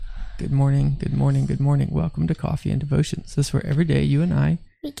Good morning, good morning, good morning. Welcome to Coffee and Devotions. This is where every day you and I...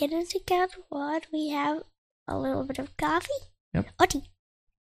 we get into God's Word, we have a little bit of coffee. Yep. Or tea.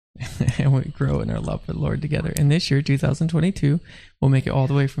 and we grow in our love for the Lord together. And this year, 2022, we'll make it all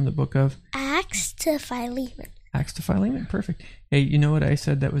the way from the book of... Acts to Philemon. Acts to Philemon, perfect. Hey, you know what I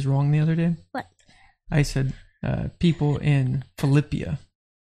said that was wrong the other day? What? I said people in Philippia.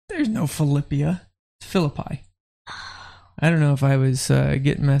 There's no Philippia. It's Philippi. I don't know if I was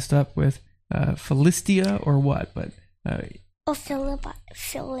getting messed up with Philistia or what, but...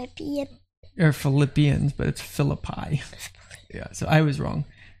 Philippian. Or Philippians, but it's Philippi. Yeah, so I was wrong.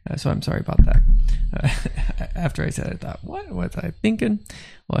 So I'm sorry about that. After I said it, I thought, what was I thinking?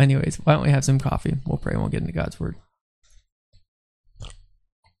 Well, anyways, why don't we have some coffee? We'll pray and we'll get into God's Word.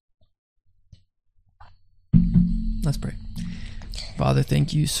 Let's pray. Father,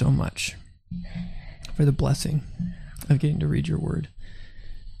 thank you so much for the blessing of getting to read your Word.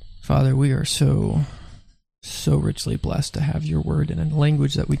 Father, we are so richly blessed to have your Word in a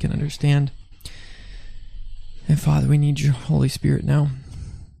language that we can understand. And Father, we need your Holy Spirit now.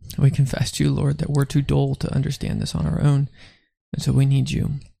 We confess to you, Lord, that we're too dull to understand this on our own. And so we need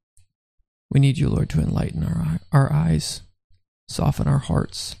you. We need you, Lord, to enlighten our eyes, soften our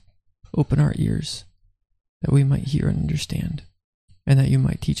hearts, open our ears, that we might hear and understand, and that you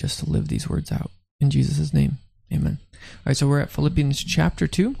might teach us to live these words out. In Jesus' name, amen. All right, so we're at Philippians chapter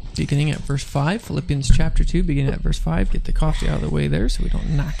 2, beginning at verse 5. Philippians chapter 2, beginning at verse 5. Get the coffee out of the way there so we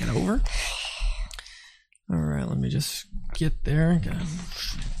don't knock it over. All right, let me just get there. Gotta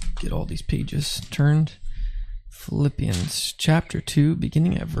get all these pages turned. Philippians chapter 2,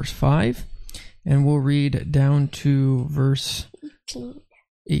 beginning at verse 5. And we'll read down to verse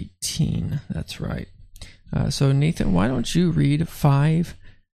 18. That's right. So Nathan, why don't you read 5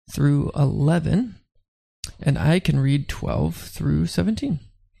 through 11, and I can read 12 through 17.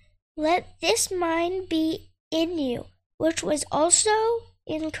 Let this mind be in you, which was also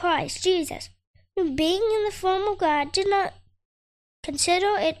in Christ Jesus, who being in the form of God did not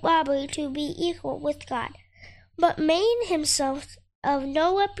consider it robbery to be equal with God, but made himself of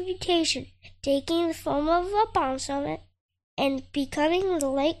no reputation, taking the form of a bondservant, and becoming the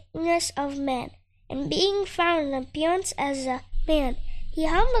likeness of men. And being found in appearance as a man, he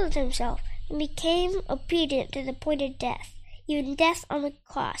humbled himself and became obedient to the point of death, even death on the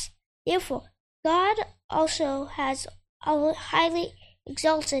cross. Therefore, God also has highly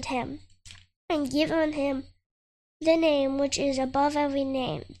exalted him and given him the name which is above every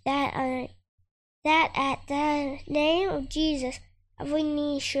name, that at the name of Jesus every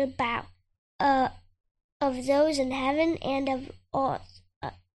knee should bow, of those in heaven and of earth,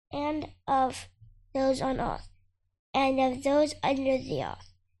 and of those on earth, and of those under the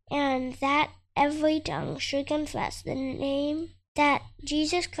earth, and that every tongue should confess the name that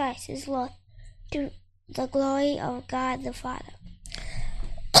Jesus Christ is Lord, to the glory of God the Father.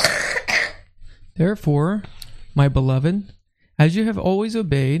 Therefore, my beloved, as you have always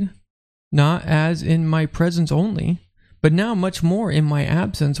obeyed, not as in my presence only, but now much more in my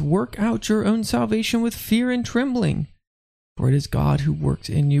absence, work out your own salvation with fear and trembling. For it is God who works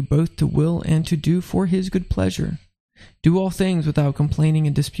in you both to will and to do for his good pleasure. Do all things without complaining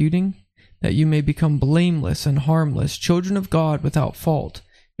and disputing, that you may become blameless and harmless, children of God without fault,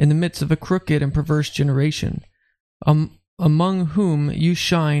 in the midst of a crooked and perverse generation, among whom you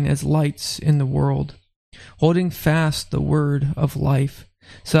shine as lights in the world, holding fast the word of life,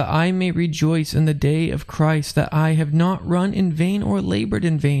 so that I may rejoice in the day of Christ, that I have not run in vain or labored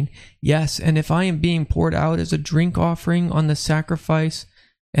in vain. Yes, and if I am being poured out as a drink offering on the sacrifice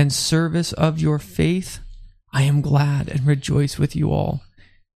and service of your faith, I am glad and rejoice with you all.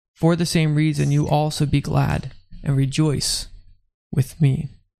 For the same reason, you also be glad and rejoice with me.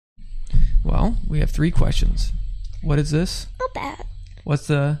 Well, we have 3 questions. What is this? Not bad. What's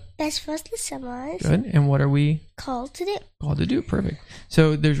the... That's supposed to summarize. Good. And what are we... Called to do. Called to do. Perfect.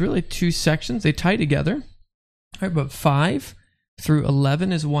 So there's really 2 sections. They tie together. All right, but 5 through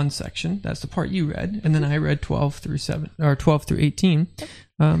 11 is one section. That's the part you read. And then I read 12 through 18.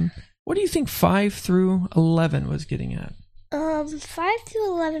 What do you think 5 through 11 was getting at? 5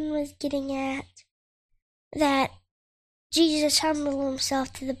 through 11 was getting at that Jesus humbled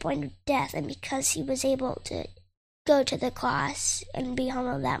himself to the point of death, and because he was able to go to the cross and be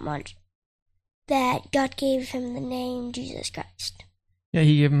humbled that much, that God gave him the name Jesus Christ. Yeah,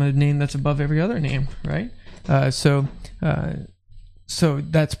 he gave him a name that's above every other name, right? So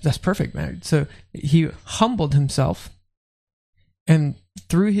that's perfect, man. So he humbled himself, and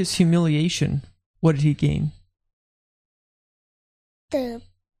through his humiliation, what did he gain? The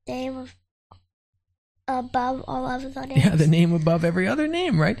name above all other names. Yeah, the name above every other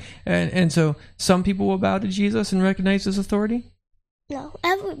name, right? And so some people will bow to Jesus and recognize his authority? No,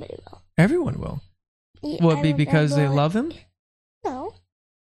 everybody will. Everyone will. Will it be because they love him? No.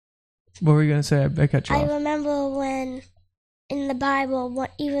 What were you going to say? I cut you off. I remember when in the Bible,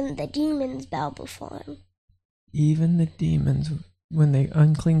 even the demons bow before him. Even the demons, when they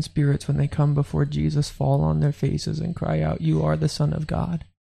unclean spirits, when they come before Jesus, fall on their faces and cry out, "You are the Son of God."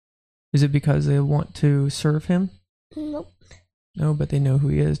 Is it because they want to serve him? Nope. No, but they know who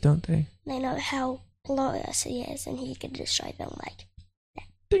he is, don't they? They know how glorious he is, and he can destroy them like that.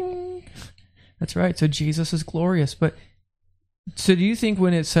 Ding! That's right. So Jesus is glorious. But so do you think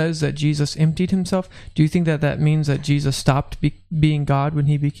when it says that Jesus emptied himself, do you think that that means that Jesus stopped being God when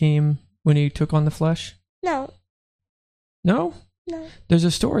he took on the flesh? No. No? No. There's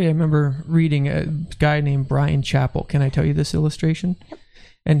a story I remember reading, a guy named Brian Chappell. Can I tell you this illustration? Yep.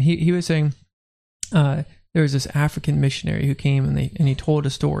 And he was saying there was this African missionary who came and he told a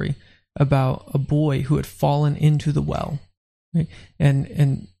story about a boy who had fallen into the well. Right?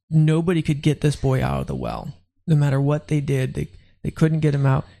 And nobody could get this boy out of the well. No matter what they did, they couldn't get him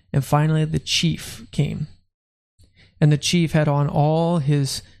out. And finally the chief came. And the chief had on all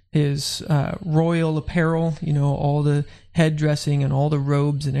his royal apparel, all the head dressing and all the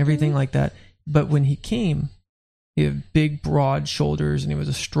robes and everything like that. But when he came, he had big, broad shoulders, and he was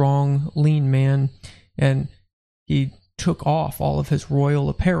a strong, lean man. And he took off all of his royal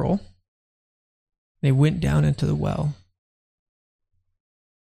apparel. They went down into the well.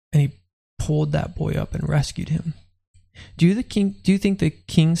 And he pulled that boy up and rescued him. Do you think the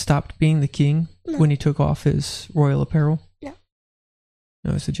king stopped being the king when he took off his royal apparel? No.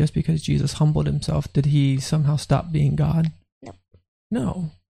 No, so just because Jesus humbled himself, did he somehow stop being God? No.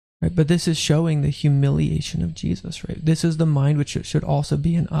 No. Right, but this is showing the humiliation of Jesus, right? This is the mind which should also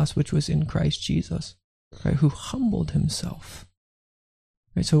be in us, which was in Christ Jesus, right? Who humbled himself.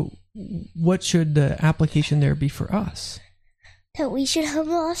 Right, so what should the application there be for us? That we should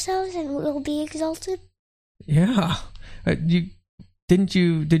humble ourselves and we'll be exalted? Yeah. Did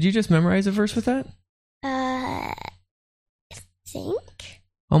you just memorize a verse with that? I think.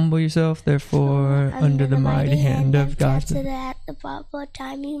 Humble yourself, therefore, under the mighty hand of God. After that, the proper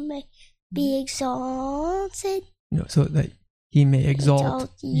time you may be exalted. No, so that he may exalt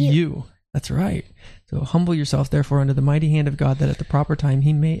you. That's right. So humble yourself, therefore, under the mighty hand of God, that at the proper time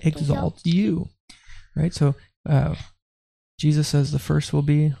he may exalt you. Right? So Jesus says the first will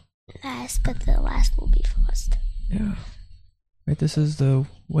be last, but the last will be first. Yeah. Right? This is the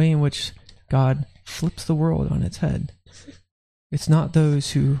way in which God flips the world on its head. It's not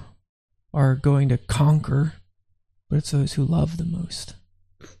those who are going to conquer, but it's those who love the most.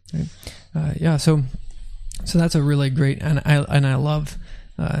 Right? So that's a really great, and I love,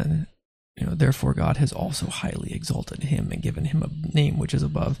 therefore God has also highly exalted him and given him a name which is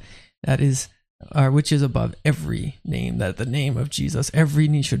above every name, that at the name of Jesus every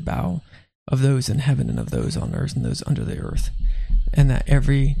knee should bow, of those in heaven and of those on earth and those under the earth, and that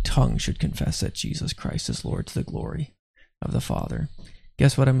every tongue should confess that Jesus Christ is Lord, to the glory of the Father.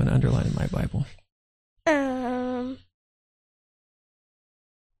 Guess what I'm going to underline in my Bible?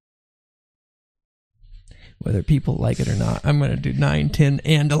 Whether people like it or not, I'm going to do 9, 10,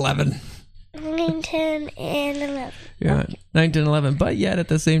 and 11. 9, 10, and 11. Yeah, okay. 9, 10, 11. But yet at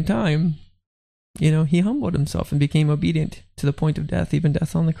the same time, he humbled himself and became obedient to the point of death, even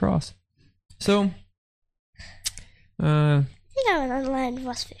death on the cross. So, I think I would underline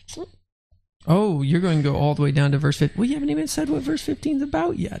verse 15. Oh, you're going to go all the way down to verse 15. We haven't even said what verse 15 is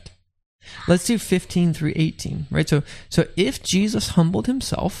about yet. Let's do 15 through 18, right? So if Jesus humbled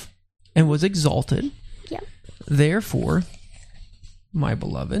himself and was exalted, therefore, my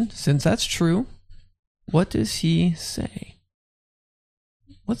beloved, since that's true, what does he say?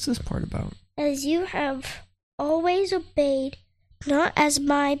 What's this part about? As you have always obeyed, not as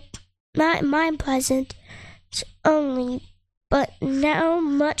my presence only, but now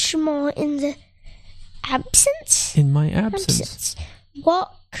much more in the absence? In my absence.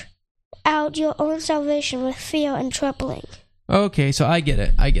 Walk out your own salvation with fear and trembling. Okay, so I get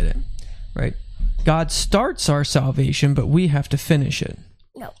it. Right? God starts our salvation, but we have to finish it.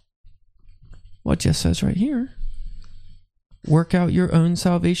 No. What just says right here? Work out your own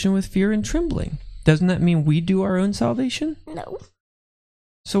salvation with fear and trembling. Doesn't that mean we do our own salvation? No.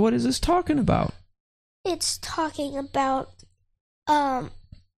 So what is this talking about? It's talking about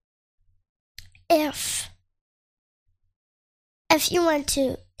if you want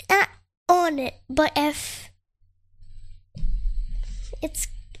to, not on it, but if it's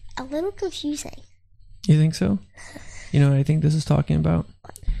a little confusing. You think so? You know what I think this is talking about?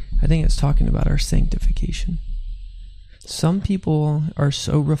 I think it's talking about our sanctification. Some people are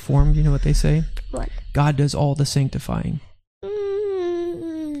so reformed, you know what they say? What? God does all the sanctifying.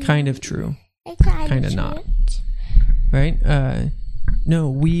 Kind of true. Kind of not. Right? No,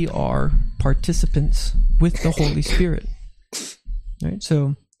 we are participants with the Holy Spirit. Right?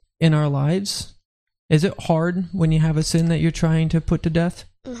 So, in our lives, is it hard when you have a sin that you're trying to put to death?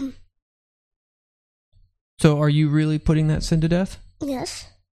 Mm-hmm. So, are you really putting that sin to death? Yes.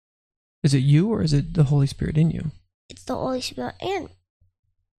 Is it you or is it the Holy Spirit in you? It's the Holy Spirit in.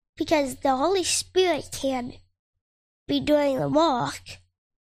 Because the Holy Spirit can be doing the work.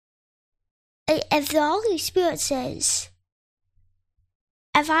 If the Holy Spirit says,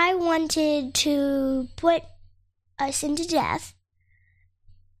 if I wanted to put a sin to death,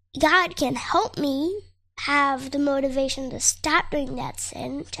 God can help me have the motivation to stop doing that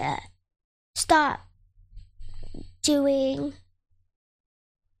sin, to stop doing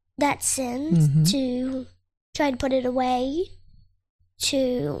that sin, to try to put it away,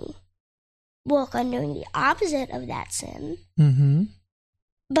 to work on doing the opposite of that sin. Mm-hmm.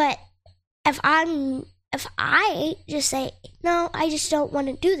 But if I just say, no, I just don't want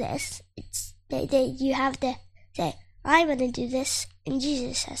to do this, it's that you have to say, I want to do this, and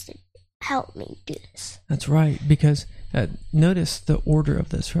Jesus has to help me do this. That's right, because notice the order of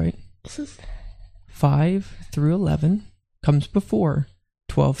this, right? 5 through 11 comes before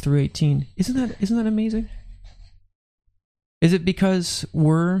 12 through 18. Isn't that amazing? Is it because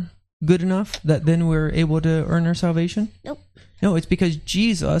we're good enough that then we're able to earn our salvation? Nope. No, it's because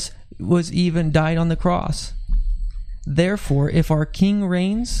Jesus was even died on the cross. Therefore, if our King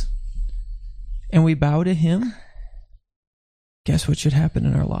reigns and we bow to him, guess what should happen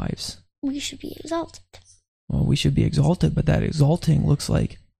in our lives? We should be exalted. Well, we should be exalted, but that exalting looks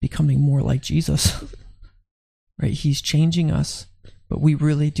like becoming more like Jesus. Right? He's changing us, but we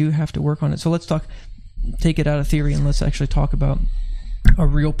really do have to work on it. So let's take it out of theory and let's actually talk about a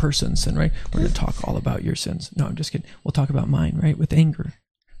real person's sin, right? We're going to talk all about your sins. No, I'm just kidding. We'll talk about mine, right? With anger.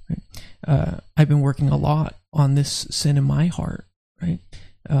 Right? I've been working a lot on this sin in my heart, right?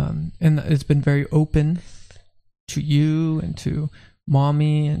 And it's been very open to you and to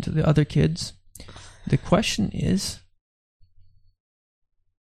mommy and to the other kids. The question is,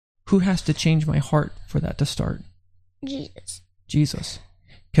 who has to change my heart for that to start? Jesus.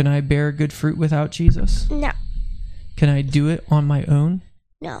 Can I bear good fruit without Jesus? No. Can I do it on my own?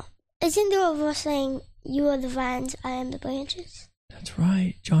 No. Isn't there a verse saying, you are the vines, I am the branches? That's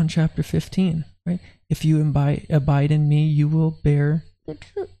right. John chapter 15, right? If you abide in me, you will bear good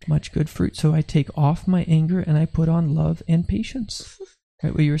fruit. Much good fruit. So I take off my anger and I put on love and patience.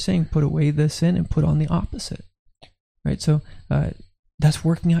 Right? What you were saying, put away the sin and put on the opposite. Right? So that's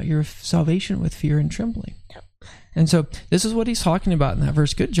working out your salvation with fear and trembling. Yep. And so this is what he's talking about in that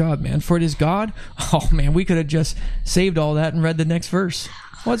verse. Good job, man. For it is God. Oh, man, we could have just saved all that and read the next verse.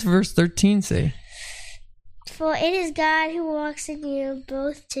 What's verse 13 say? For it is God who works in you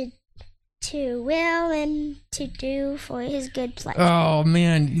both to will and to do for his good pleasure. Oh,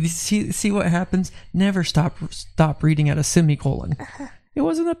 man. You see what happens? Never stop reading at a semicolon. It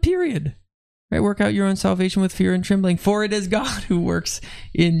wasn't a period. Right? Work out your own salvation with fear and trembling. For it is God who works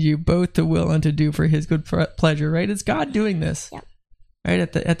in you both to will and to do for his good pleasure. Right? It's God doing this. Yep. Right?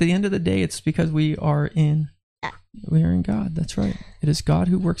 At the end of the day, it's because we are in God. That's right. It is God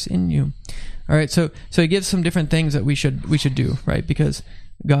who works in you. All right. So he gives some different things that we should do, right? Because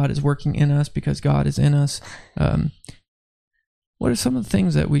God is working in us, because God is in us. What are some of the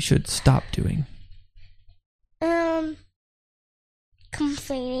things that we should stop doing?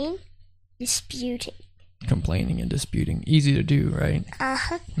 Complaining, disputing. Complaining and disputing. Easy to do, right?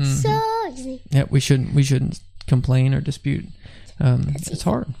 Mm-hmm. So easy. Yeah, we shouldn't complain or dispute. It's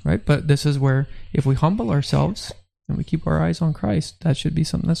hard, right? But this is where if we humble ourselves and we keep our eyes on Christ, that should be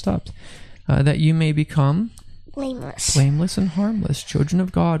something that stops. That you may become blameless and harmless, children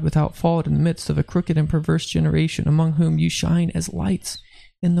of God without fault in the midst of a crooked and perverse generation, among whom you shine as lights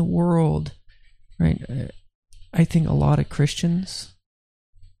in the world. Right? I think a lot of Christians,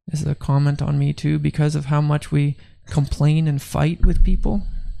 this is a comment on me too, because of how much we complain and fight with people,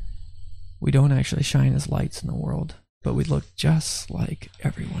 we don't actually shine as lights in the world, but we look just like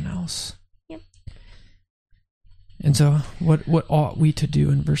everyone else. Yep. And so what ought we to do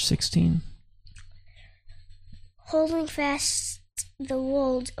in verse 16? Holding fast the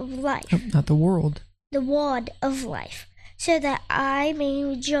word of life. Oh, not the world. The word of life, so that I may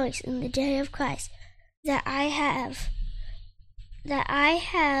rejoice in the day of Christ, that I have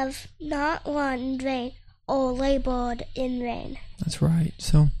not run in vain or labored in vain. That's right.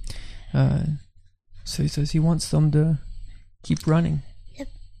 So he says he wants them to keep running. Yep.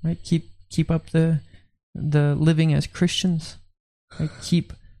 right? Keep up the living as Christians, right?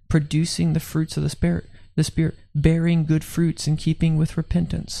 Keep producing the fruits of the Spirit, bearing good fruits in keeping with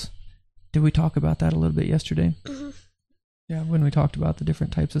repentance. Did we talk about that a little bit yesterday? Mm-hmm. Yeah, when we talked about the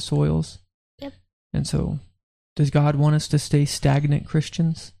different types of soils. Yep. And so, does God want us to stay stagnant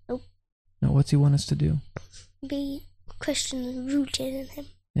Christians? Nope. No, what's he want us to do? Be Christians rooted in him.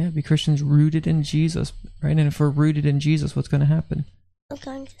 Yeah, be Christians rooted in Jesus, right? And if we're rooted in Jesus, what's going to happen? We're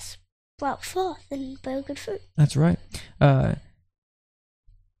going to sprout forth and bear good fruit. That's right. Do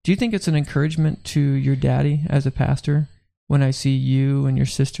you think it's an encouragement to your daddy as a pastor when I see you and your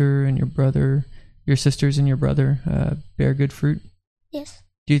sister and your brother, your sisters and your brother bear good fruit? Yes.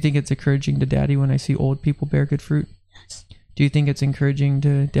 Do you think it's encouraging to daddy when I see old people bear good fruit? Yes. Do you think it's encouraging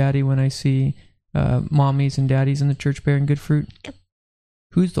to daddy when I see mommies and daddies in the church bearing good fruit? Yep.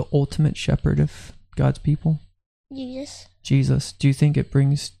 Who's the ultimate shepherd of God's people? Jesus. Jesus. Do you think it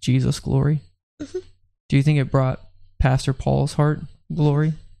brings Jesus glory? Mm-hmm. Do you think it brought Pastor Paul's heart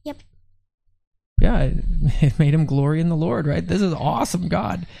glory? Yep. Yeah, it made him glory in the Lord, right? This is awesome,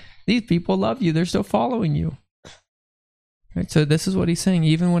 God. These people love you. They're still following you. Right? So this is what he's saying.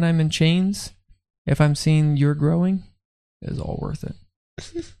 Even when I'm in chains, if I'm seeing you're growing, it's all worth it.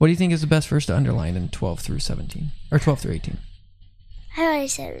 What do you think is the best verse to underline in 12 through 17? Or 12 through 18? I already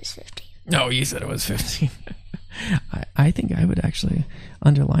said it was 15. No, you said it was 15. I think I would actually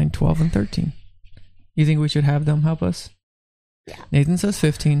underline 12 and 13. You think we should have them help us? Yeah. Nathan says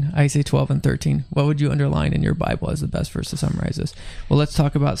 15. I say 12 and 13. What would you underline in your Bible as the best verse to summarize this? Well, let's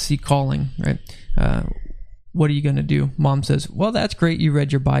talk about seek calling, right? What are you going to do? Mom says, well, that's great. You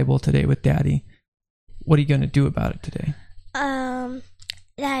read your Bible today with Daddy. What are you going to do about it today?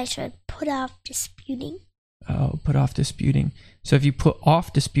 That I should put off disputing. Oh, put off disputing. So if you put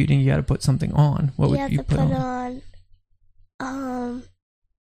off disputing, you got to put something on. What would you put on? You have to put on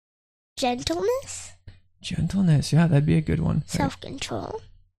gentleness. Gentleness, yeah, that'd be a good one. Self-control.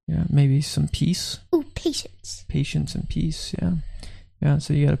 Right? Yeah, maybe some peace. Ooh, patience. Patience and peace, yeah. Yeah,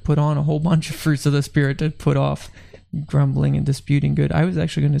 so you got to put on a whole bunch of fruits of the Spirit to put off grumbling and disputing good. I was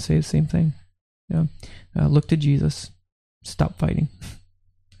actually going to say the same thing. Yeah, look to Jesus. Stop fighting.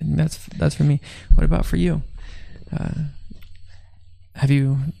 And that's for me. What about for you? Have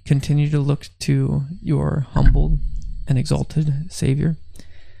you continued to look to your humbled and exalted Savior?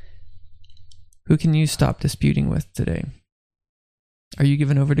 Who can you stop disputing with today? Are you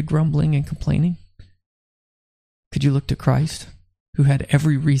given over to grumbling and complaining? Could you look to Christ, who had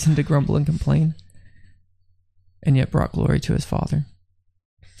every reason to grumble and complain, and yet brought glory to his Father?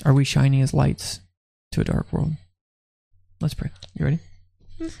 Are we shining as lights to a dark world? Let's pray. You ready?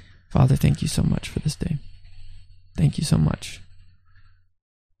 Father, thank you so much for this day. Thank you so much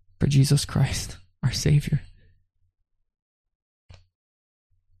for Jesus Christ, our Savior,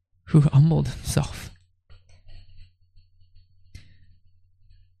 who humbled himself.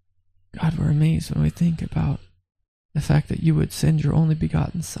 God, we're amazed when we think about the fact that you would send your only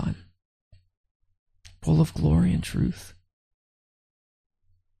begotten Son, full of glory and truth,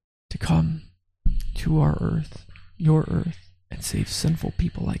 to come to our earth, your earth, and save sinful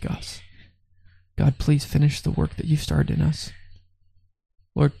people like us. God, please finish the work that you started in us.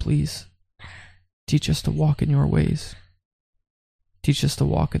 Lord, please teach us to walk in your ways. Teach us to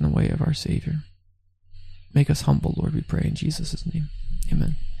walk in the way of our Savior. Make us humble, Lord, we pray in Jesus' name.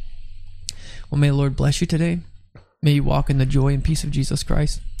 Amen. Well, may the Lord bless you today. May you walk in the joy and peace of Jesus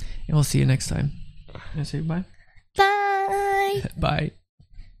Christ. And we'll see you next time. Can I say bye? Bye. Bye.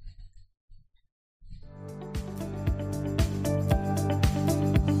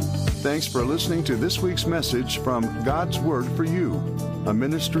 Thanks for listening to this week's message from God's Word for You, a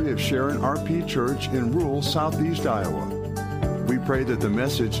ministry of Sharon RP Church in rural southeast Iowa. We pray that the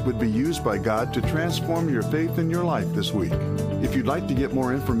message would be used by God to transform your faith and your life this week. If you'd like to get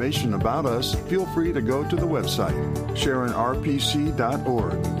more information about us, feel free to go to the website,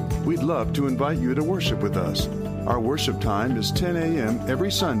 SharonRPC.org. We'd love to invite you to worship with us. Our worship time is 10 a.m.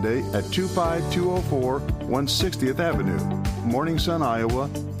 every Sunday at 25204 160th Avenue, Morning Sun, Iowa,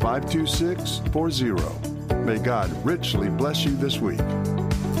 52640. May God richly bless you this week.